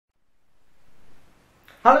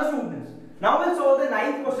Hello students, now we'll solve the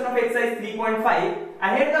ninth question of exercise 3.5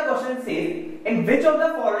 and here the question says, in which of the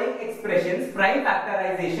following expressions prime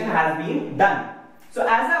factorization has been done? So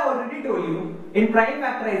as I already told you, in prime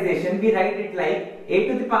factorization we write it like a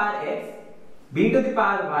to the power x, b to the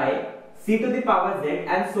power y, c to the power z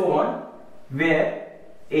and so on, where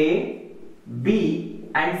a, b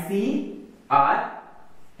and c are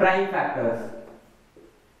prime factors.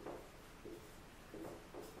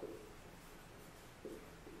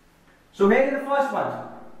 So here is the first one.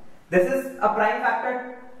 This is a prime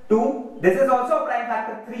factor 2. This is also a prime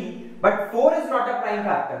factor 3. But 4 is not a prime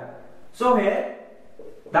factor. So here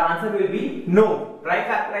the answer will be no. Prime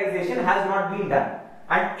factorization has not been done.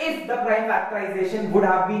 And if the prime factorization would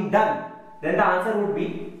have been done, then the answer would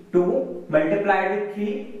be 2 multiplied with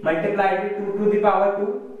 3 multiplied with 2 to the power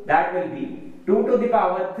 2. That will be 2 to the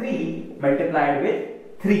power 3 multiplied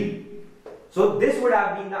with 3. So this would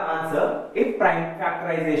have been the answer if prime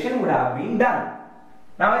factorization would have been done.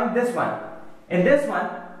 Now in this one, the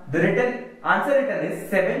answer written is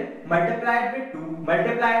 7 multiplied with 2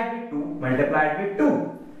 multiplied with 2 multiplied with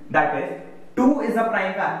 2. That is 2 is a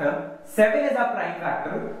prime factor, 7 is a prime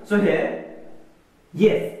factor. So here,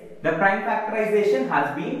 yes, the prime factorization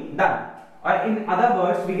has been done. Or in other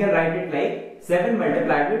words, we can write it like 7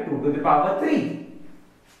 multiplied with 2 to the power 3.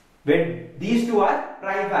 Where these two are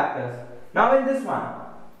prime factors. Now in this one,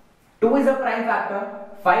 2 is a prime factor,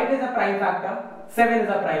 5 is a prime factor, 7 is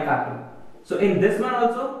a prime factor. So in this one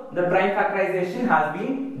also, the prime factorization has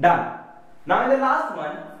been done. Now in the last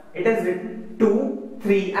one, it is written 2,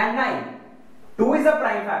 3 and 9. 2 is a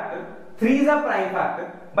prime factor, 3 is a prime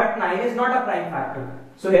factor, but 9 is not a prime factor.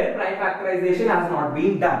 So here prime factorization has not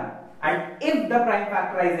been done. And if the prime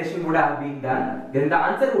factorization would have been done, then the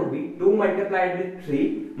answer would be 2 multiplied with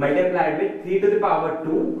 3 multiplied with 3 to the power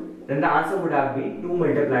 2. Then the answer would have been 2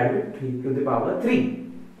 multiplied with 3 to the power 3.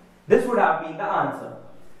 This would have been the answer.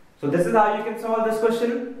 So this is how you can solve this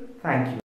question. Thank you.